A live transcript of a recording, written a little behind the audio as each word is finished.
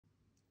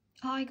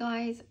Hi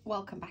guys,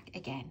 welcome back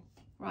again.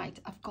 Right,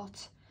 I've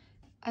got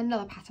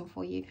another pattern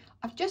for you.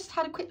 I've just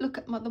had a quick look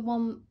at the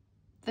one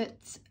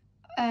that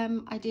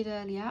I did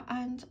earlier,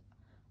 and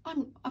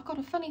I've got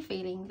a funny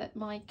feeling that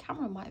my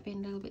camera might have been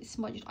a little bit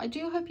smudged. I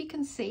do hope you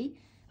can see.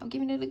 I'm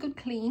giving it a good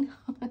clean.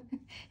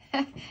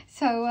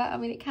 So I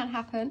mean, it can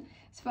happen.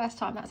 It's the first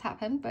time that's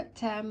happened, but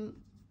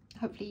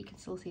hopefully you can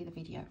still see the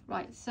video.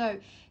 Right, so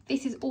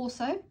this is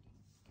also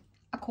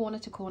a corner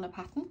to corner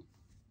pattern.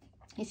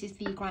 This is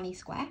the granny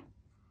square.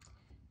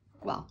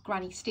 Well,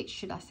 granny stitch,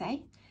 should I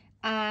say.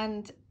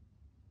 And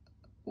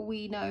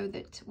we know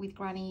that with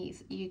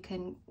grannies you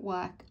can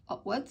work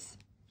upwards.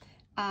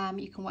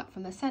 You can work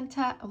from the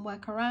center and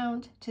work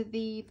around to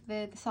the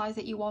size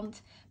that you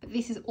want. But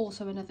this is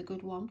also another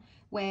good one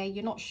where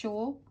you're not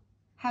sure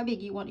how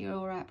big you want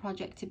your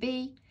project to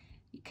be.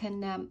 You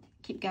can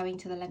keep going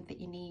to the length that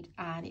you need,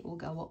 and it will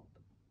go up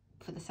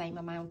for the same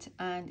amount,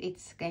 and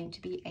it's going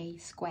to be a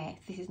square.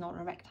 This is not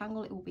a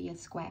rectangle, it will be a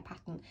square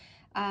pattern.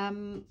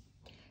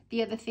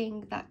 The other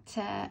thing that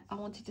I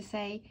wanted to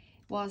say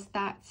was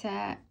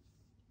that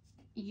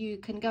you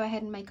can go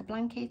ahead and make a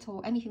blanket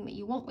or anything that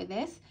you want with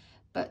this,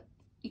 but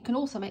you can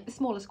also make the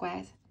smaller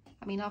squares.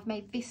 I mean, I've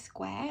made this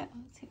square.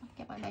 Let's see if I can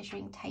get my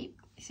measuring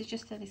tape. This is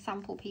just a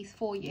sample piece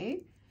for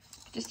you,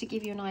 just to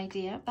give you an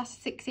idea. That's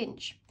 6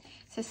 inch.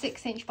 So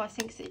 6 inch by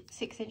 6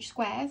 inch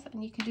squares,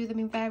 and you can do them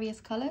in various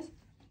colours.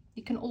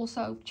 You can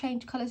also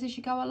change colours as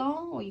you go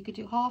along, or you could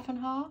do half and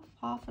half,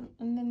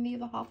 and then the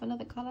other half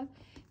another colour.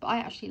 But I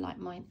actually like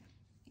mine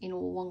in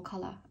all one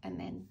colour, and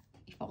then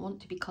if I want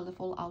to be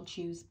colourful, I'll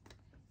choose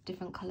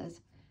different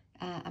colours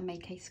and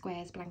make a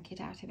squares blanket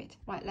out of it.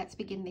 Right, let's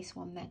begin this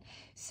one then.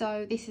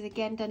 So this is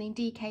again done in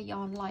DK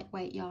yarn,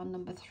 lightweight yarn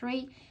number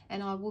 3,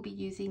 and I will be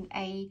using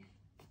a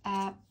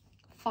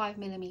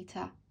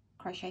 5mm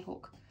crochet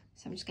hook.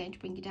 So I'm just going to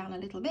bring it down a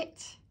little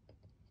bit.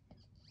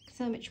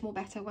 So much more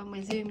better when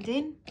we're zoomed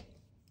in.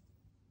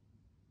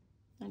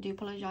 I do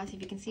apologise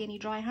if you can see any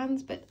dry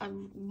hands, but I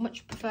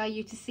much prefer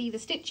you to see the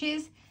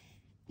stitches.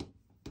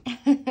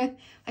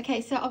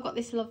 Okay, so I've got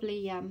this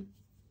lovely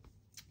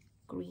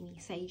greeny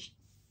sage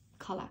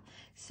colour,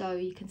 so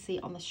you can see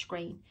it on the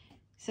screen.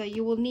 So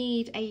you will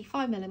need a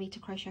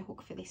 5mm crochet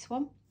hook for this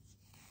one,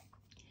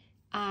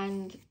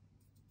 and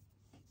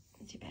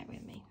do bear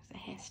with me,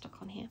 there's a hair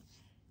stuck on here,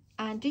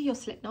 and do your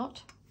slip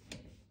knot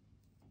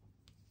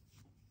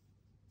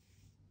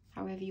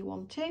however you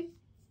want to,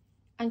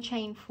 and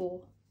chain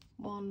 4.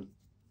 1,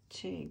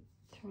 2,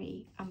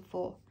 3 and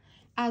 4.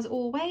 As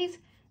always,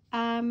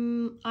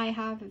 I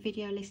have a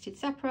video listed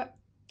separate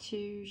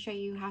to show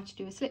you how to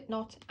do a slip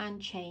knot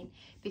and chain.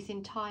 This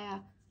entire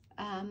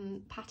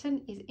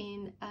pattern is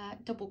in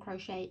double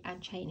crochet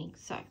and chaining.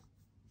 So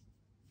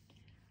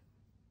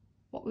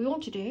what we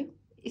want to do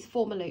is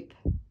form a loop.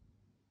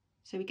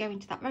 So we go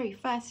into that very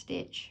first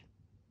stitch,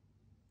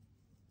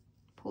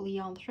 pull the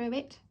yarn through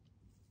it,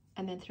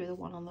 and then through the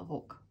one on the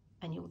hook,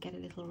 and you'll get a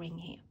little ring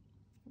here.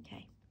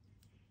 Okay,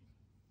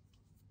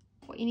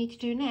 what you need to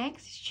do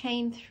next is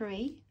chain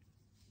 3.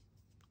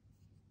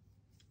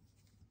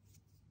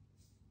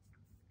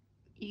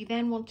 You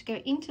then want to go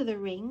into the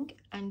ring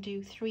and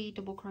do 3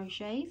 double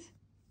crochets.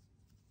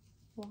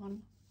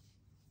 1,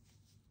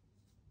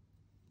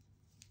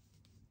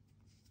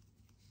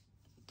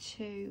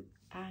 2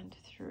 and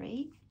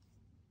 3.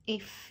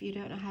 If you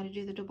don't know how to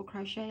do the double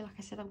crochet, like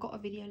I said, I've got a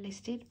video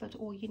listed, but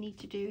all you need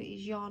to do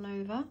is yarn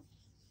over,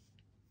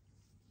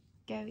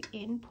 go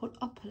in, pull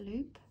up a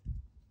loop,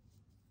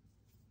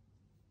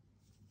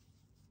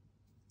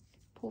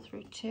 pull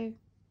through 2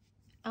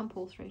 and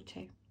pull through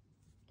 2,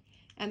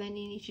 and then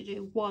you need to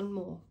do 1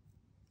 more.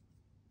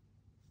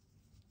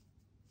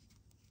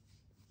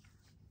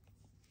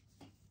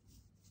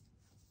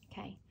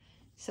 Okay,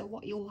 so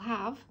what you'll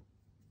have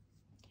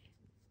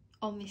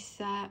on this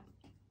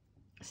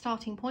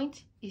starting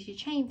point is your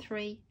chain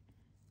 3,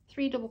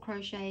 3 double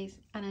crochets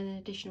and an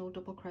additional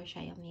double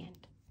crochet on the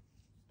end.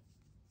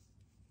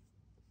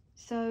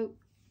 So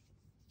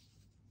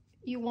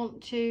you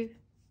want to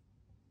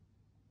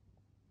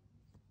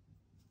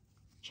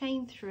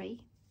chain 3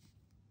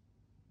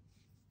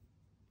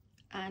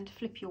 and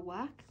flip your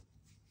work,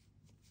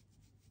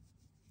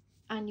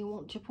 and you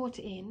want to put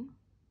in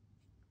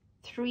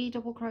 3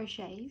 double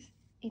crochets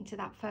into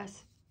that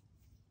first,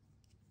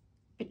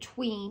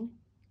 between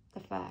the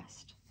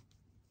first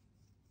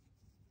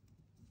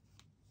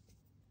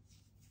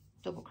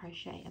double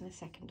crochet and the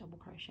second double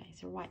crochet,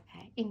 so right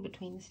there in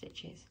between the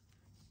stitches.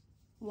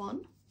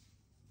 1,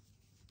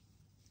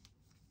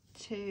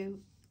 2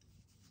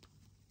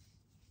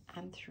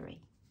 and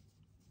 3.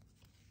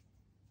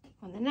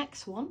 On the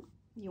next one,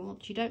 you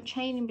don't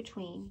chain in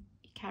between,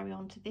 you carry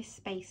on to this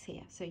space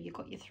here. So you've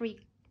got your 3,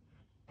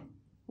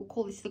 we'll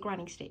call this the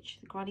granny stitch.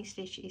 The granny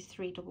stitch is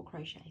 3 double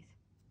crochets.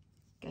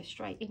 Go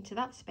straight into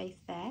that space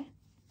there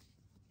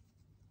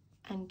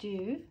and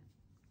do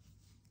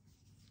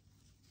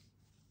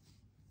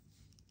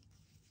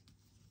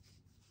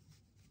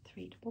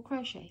 3 double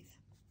crochets.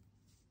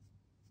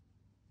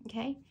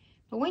 Okay,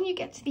 but when you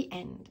get to the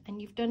end and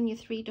you've done your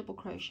 3 double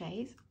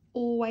crochets,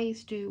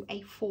 always do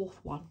a fourth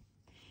one,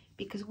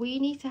 because we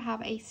need to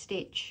have a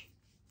stitch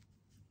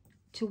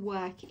to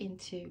work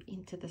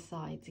into the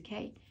sides.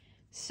 Okay,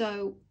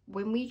 so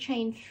when we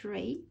chain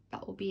 3,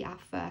 that will be our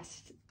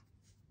first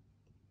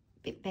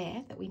bit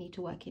there that we need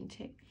to work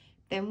into.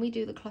 Then we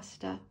do the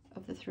cluster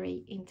of the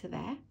 3 into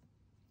there,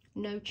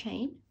 no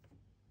chain,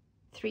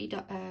 3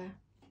 double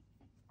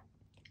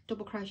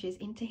crochets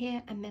into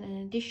here, and then an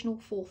additional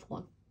fourth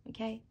one.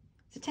 Okay,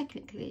 so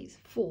technically it's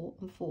 4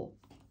 and 4,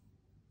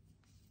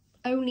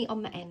 only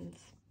on the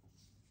ends.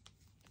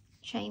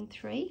 Chain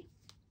 3,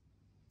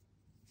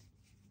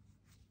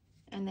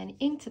 and then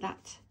into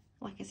that,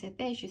 like I said,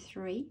 there's your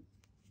 3,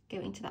 go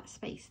into that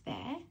space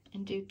there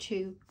and do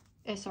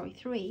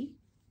 3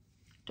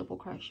 double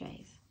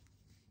crochets,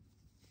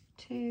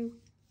 2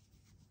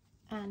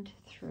 and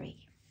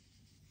 3.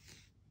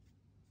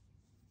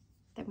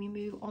 Then we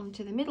move on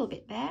to the middle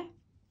bit there,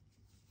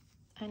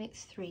 and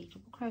it's 3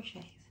 double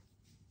crochets.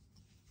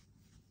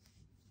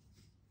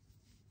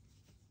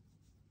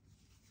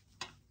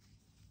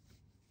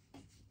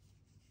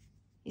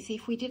 You see,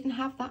 if we didn't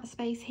have that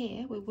space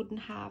here, we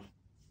wouldn't have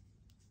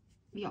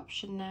the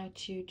option now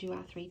to do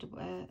our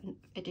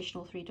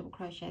additional 3 double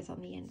crochets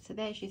on the end. So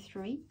there's your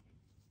 3,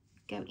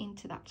 go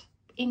into that,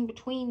 in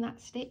between that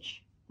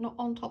stitch, not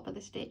on top of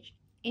the stitch,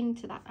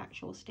 into that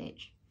actual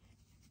stitch,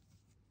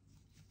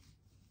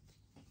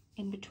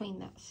 in between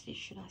that stitch,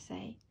 should I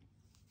say,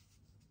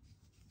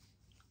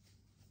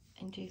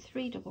 and do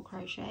 3 double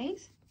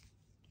crochets,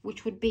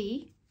 which would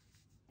be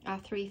our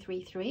 3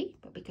 3 3,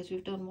 but because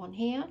we've done one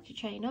here to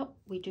chain up,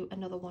 we do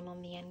another one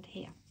on the end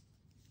here.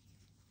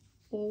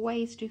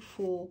 Always do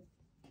 4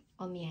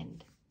 on the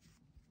end.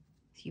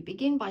 So you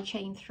begin by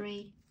chain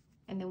 3,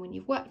 and then when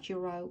you've worked your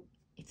row,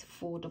 it's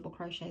 4 double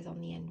crochets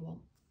on the end one.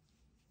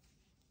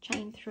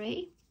 Chain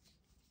 3,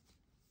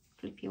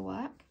 flip your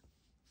work,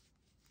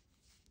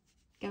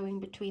 go in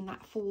between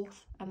that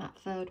 4th and that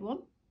 3rd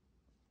one,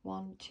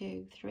 1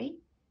 2 3,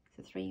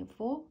 so 3 and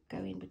 4, go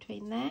in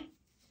between there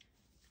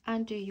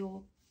and do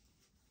your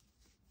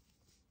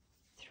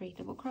 3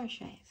 double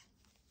crochets.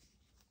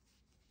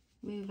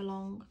 Move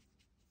along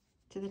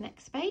to the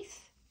next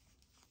space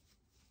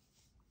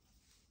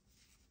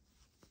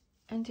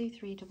and do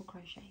 3 double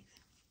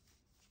crochets.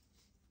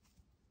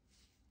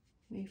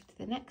 Move to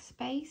the next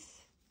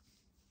space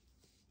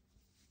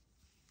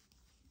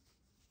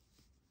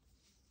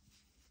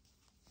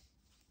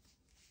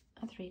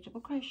and 3 double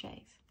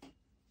crochets.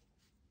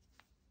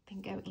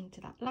 Then go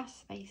into that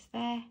last space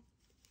there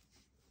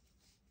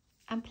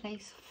and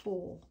place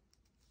 4.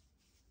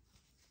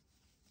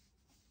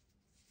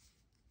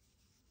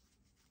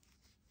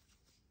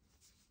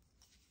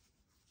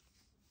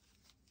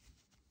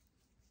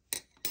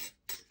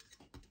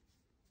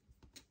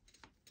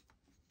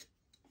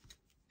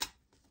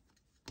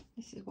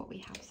 This is what we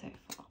have so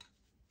far.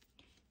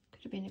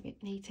 Could have been a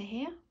bit neater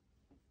here,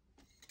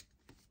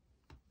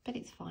 but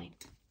it's fine.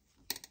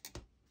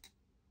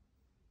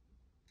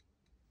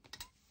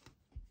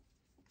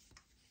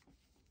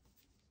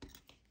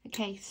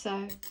 Okay,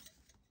 so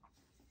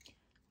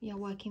we are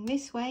working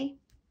this way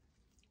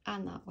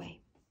and that way.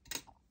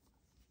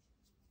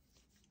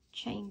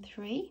 Chain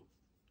 3,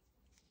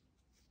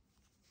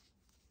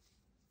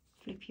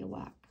 flip your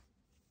work.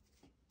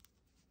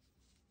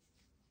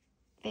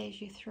 There's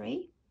your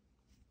 3.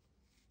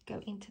 Go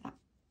into that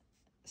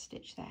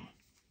stitch there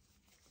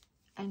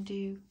and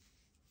do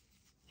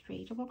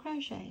 3 double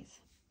crochets.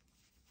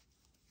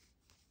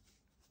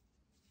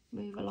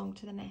 Move along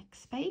to the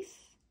next space,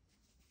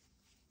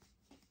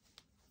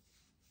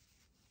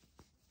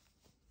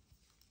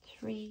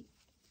 3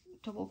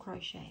 double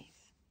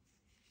crochets.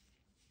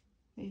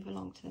 Move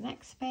along to the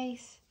next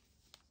space,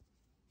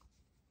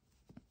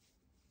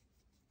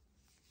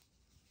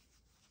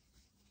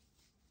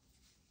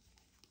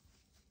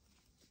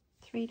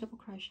 3 double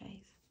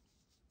crochets.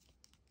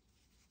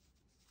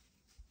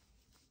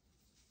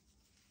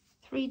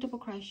 3 double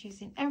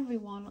crochets in every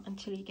one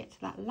until you get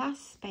to that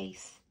last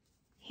space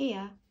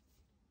here,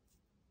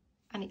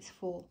 and it's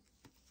 4.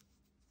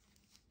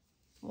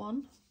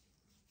 1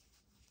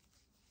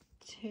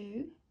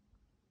 2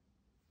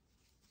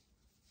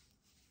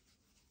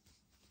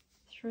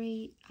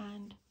 3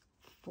 and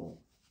 4.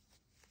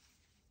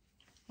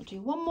 I'll do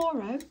one more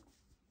row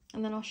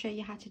and then I'll show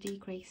you how to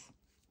decrease.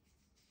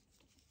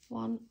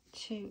 1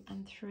 2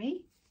 and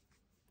 3,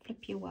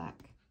 flip your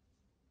work,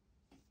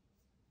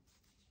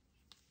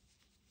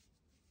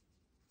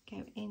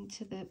 go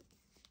into the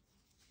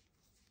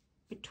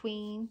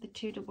between the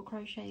 2 double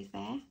crochets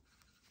there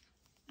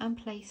and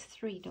place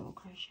 3 double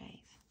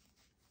crochets.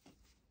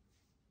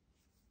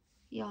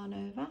 Yarn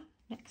over,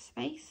 next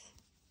space,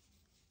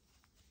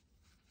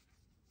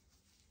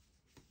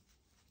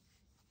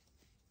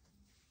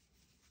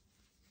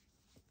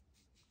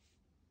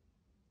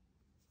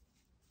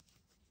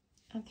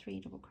 and 3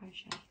 double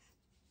crochets.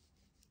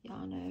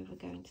 Yarn over,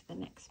 go into the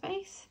next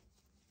space,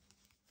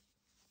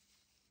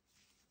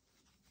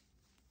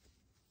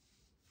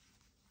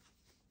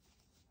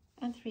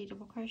 and 3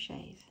 double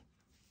crochets.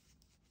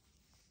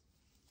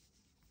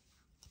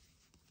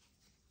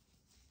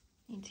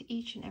 into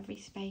each and every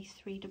space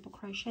 3 double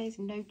crochets,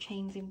 no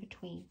chains in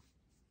between.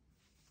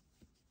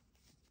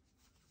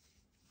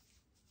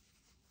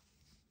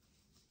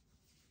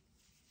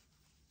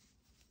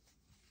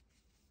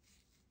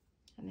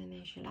 And then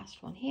there's your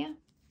last one here.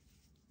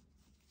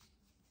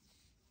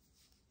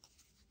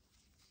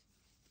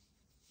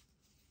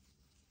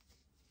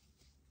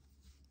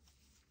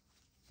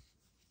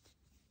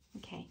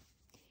 Okay,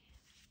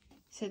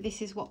 so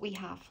this is what we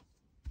have.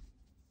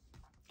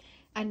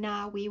 And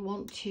now we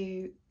want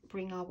to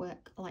bring our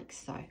work like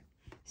so.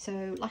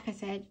 So like I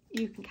said,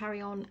 you can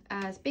carry on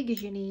as big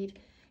as you need.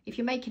 If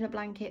you're making a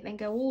blanket, then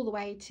go all the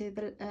way to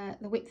the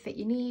width that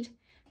you need.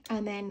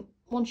 And then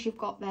once you've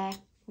got there,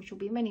 which will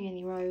be many,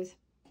 many rows,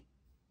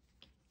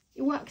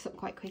 it works up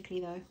quite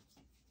quickly though.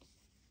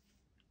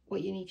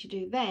 What you need to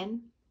do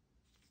then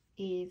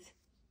is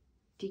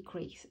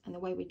decrease. And the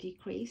way we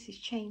decrease is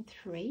chain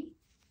 3,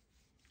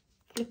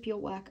 flip your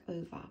work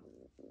over.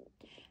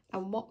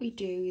 And what we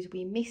do is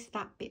we miss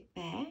that bit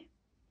there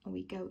and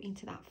we go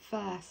into that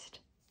first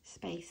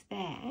space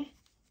there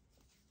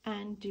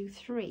and do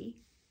 3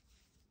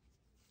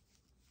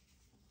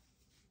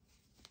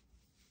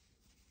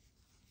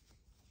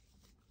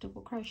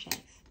 double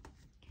crochets.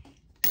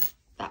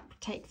 That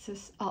takes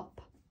us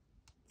up,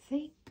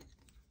 see?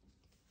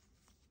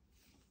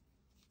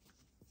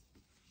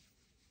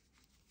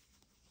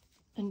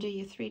 And do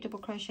your 3 double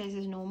crochets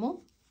as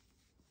normal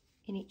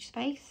in each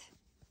space.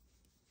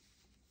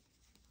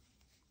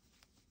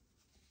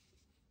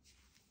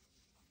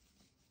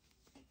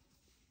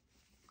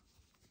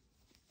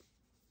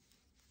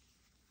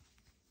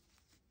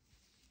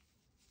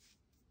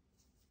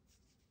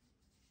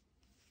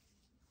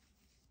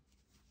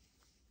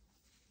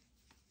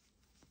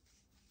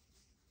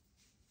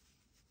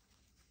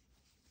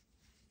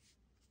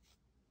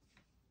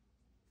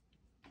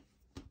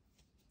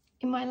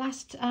 In my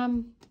last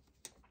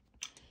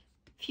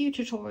few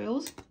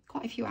tutorials,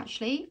 quite a few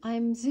actually,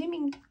 I'm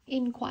zooming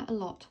in quite a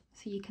lot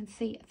so you can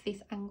see at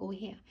this angle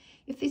here.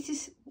 If this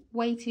is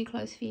way too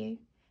close for you,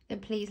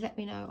 then please let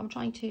me know. I'm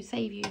trying to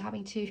save you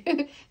having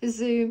to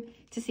zoom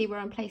to see where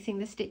I'm placing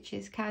the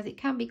stitches, because it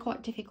can be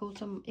quite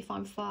difficult if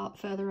I'm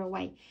further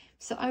away.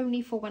 So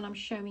only for when I'm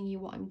showing you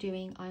what I'm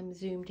doing, I'm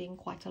zoomed in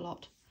quite a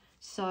lot.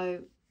 So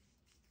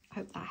I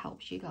hope that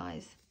helps you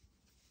guys.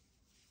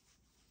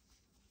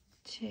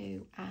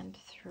 2 and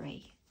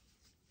 3.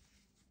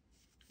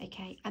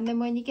 Okay, and then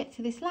when you get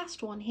to this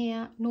last one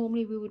here,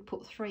 normally we would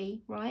put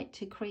 3, right,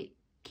 to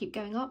keep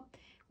going up.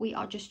 We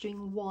are just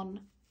doing 1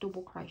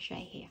 double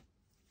crochet here.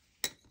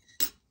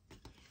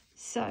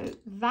 So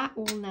that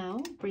will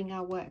now bring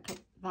our work up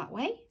that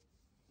way,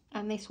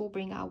 and this will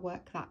bring our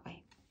work that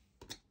way.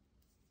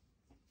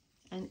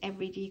 And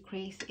every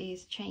decrease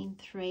is chain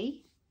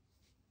 3,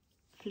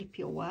 flip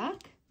your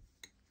work,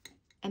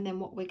 and then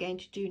what we're going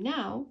to do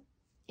now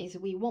is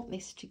we want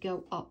this to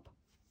go up.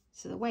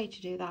 So the way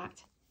to do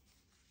that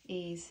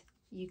is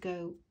you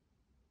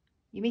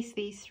miss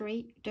these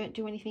 3, don't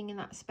do anything in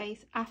that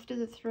space. After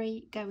the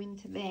 3, go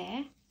into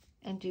there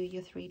and do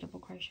your 3 double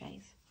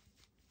crochets.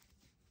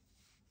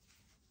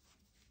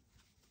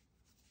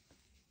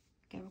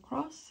 Go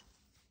across,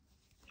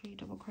 3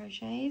 double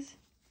crochets.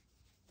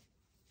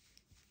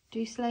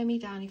 Do slow me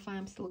down if I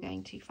am still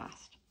going too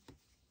fast.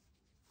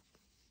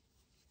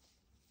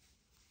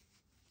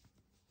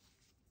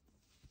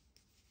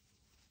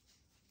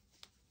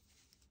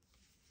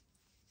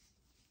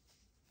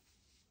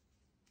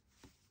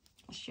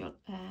 Your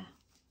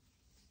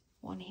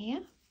one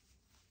here,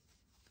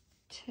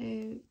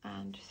 2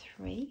 and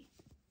 3.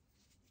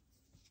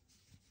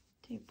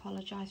 Do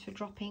apologise for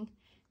dropping,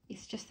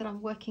 it's just that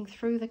I'm working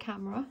through the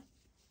camera.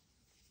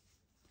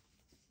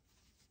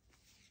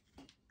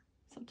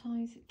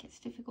 Sometimes it gets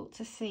difficult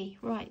to see.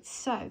 Right,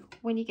 so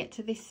when you get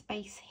to this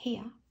space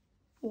here,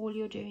 all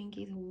you're doing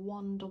is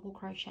 1 double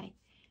crochet.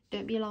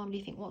 Don't be alarmed if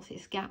you think, what's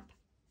this gap?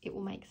 It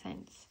will make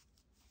sense.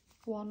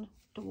 1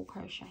 double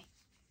crochet.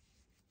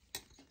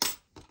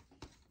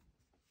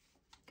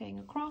 Going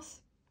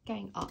across,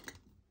 going up.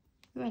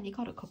 We've only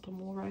got a couple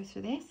more rows for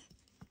this.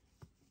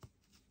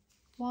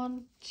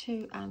 1,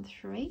 2 and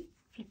 3,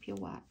 flip your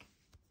work.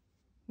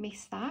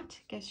 Miss that,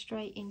 go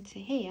straight into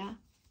here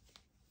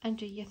and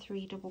do your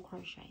 3 double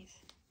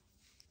crochets.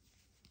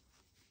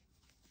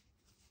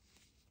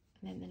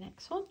 And then the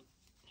next one,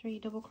 3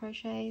 double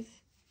crochets.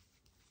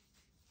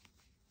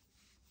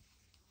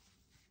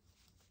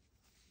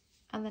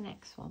 And the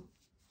next one.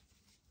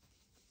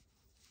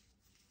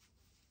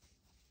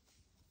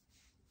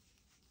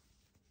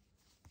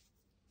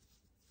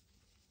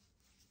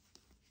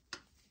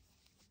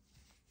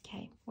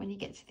 Okay, when you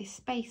get to this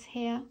space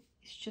here,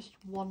 it's just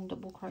 1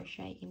 double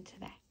crochet into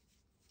there.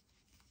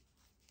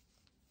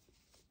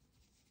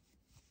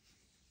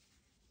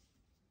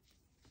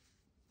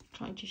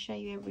 Trying to show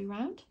you every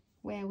round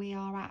where we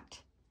are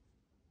at.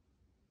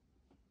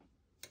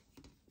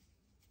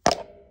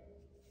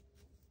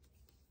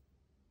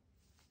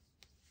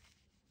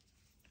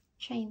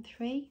 Chain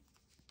 3.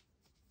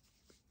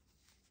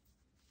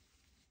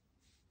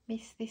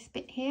 Miss this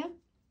bit here.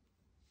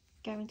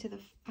 go into the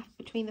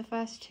between the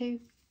first two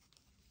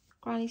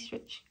granny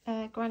stitch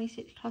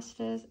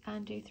clusters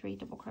and do 3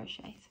 double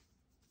crochets.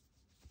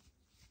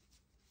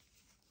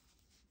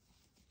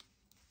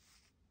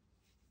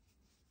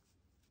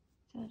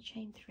 Did I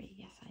chain 3?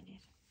 Yes, I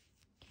did.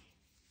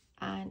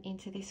 And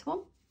into this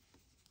one,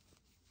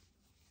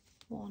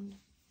 1,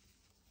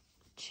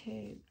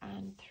 2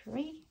 and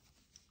 3,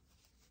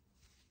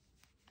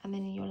 and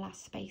then in your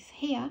last space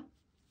here,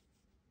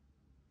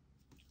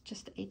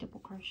 just a double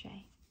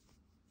crochet.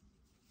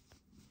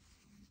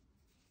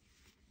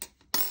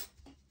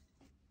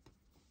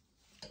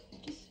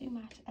 Just zoom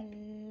out a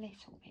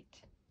little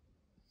bit.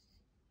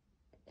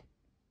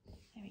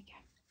 There we go.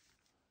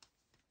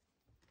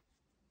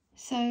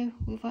 So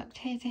we've worked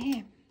here to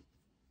here.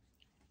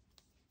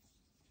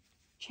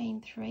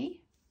 Chain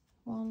 3,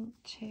 1,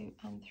 2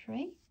 and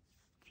 3,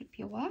 flip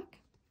your work.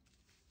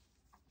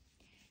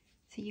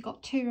 So you've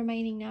got 2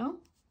 remaining now.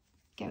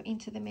 Go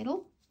into the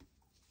middle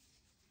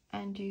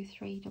and do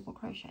 3 double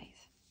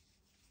crochets.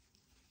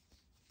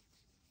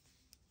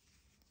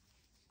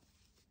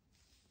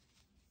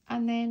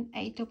 And then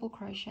a double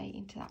crochet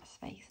into that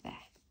space there.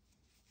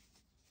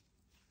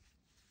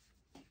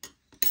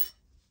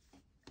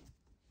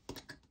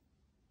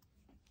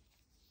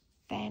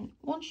 Then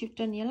once you've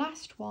done your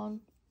last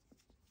one,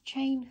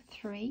 chain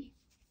 3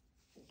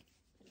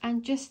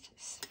 and just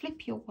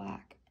flip your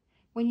work.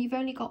 When you've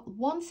only got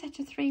 1 set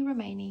of 3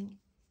 remaining,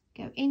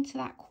 go into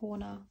that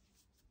corner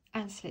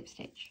and slip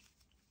stitch.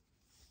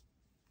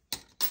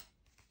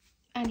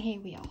 And here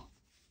we are.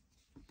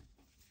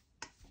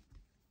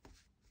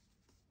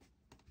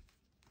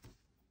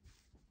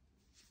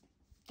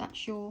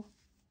 That's your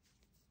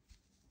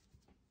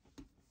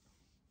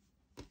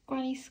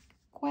granny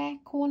square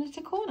corner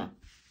to corner.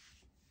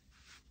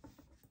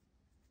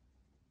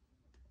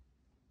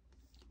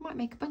 I might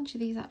make a bunch of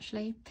these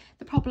actually.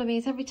 The problem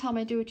is every time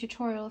I do a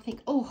tutorial I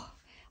think, oh,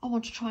 I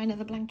want to try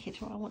another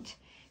blanket, or I want,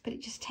 but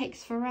it just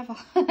takes forever.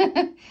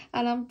 And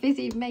I'm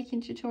busy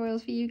making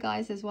tutorials for you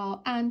guys as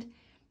well, and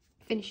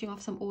finishing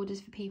off some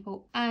orders for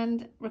people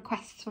and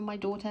requests from my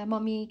daughter.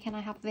 Mummy, can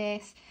I have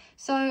this?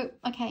 So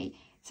okay,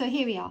 so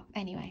here we are.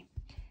 Anyway,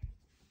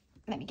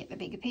 let me get the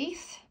bigger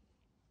piece.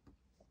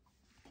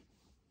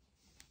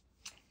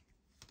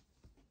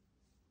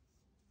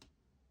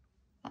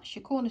 That's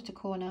your corner to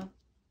corner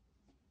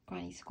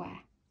granny square.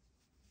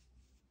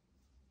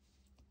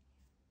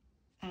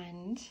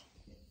 And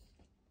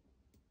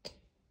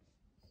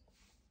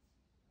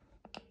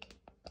there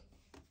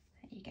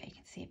you go, you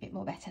can see a bit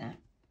more better now.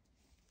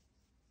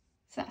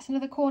 So that's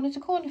another corner to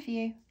corner for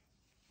you.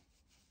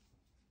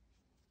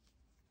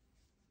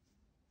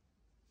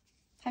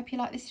 Hope you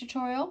like this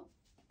tutorial.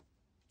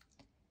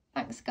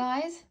 Thanks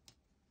guys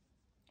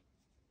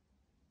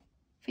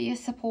for your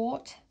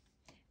support.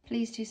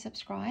 Please do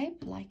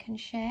subscribe, like and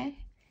share.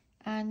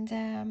 And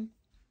I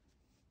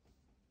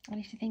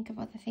need to think of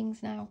other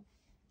things now.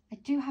 I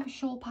do have a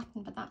shawl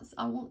pattern, but that's,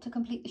 I want to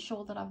complete the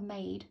shawl that I've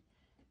made,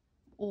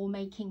 or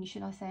making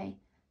should I say.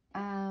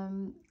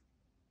 And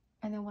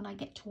then when I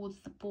get towards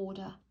the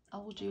border, I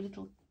will do a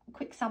little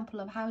quick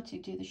sample of how to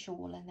do the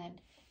shawl, and then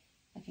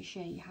I can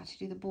show you how to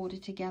do the border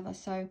together.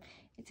 So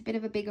it's a bit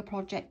of a bigger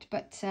project,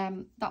 but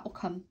that will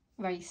come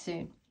very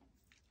soon.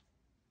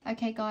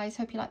 Okay guys,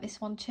 hope you like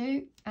this one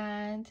too,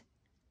 and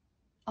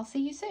I'll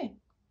see you soon.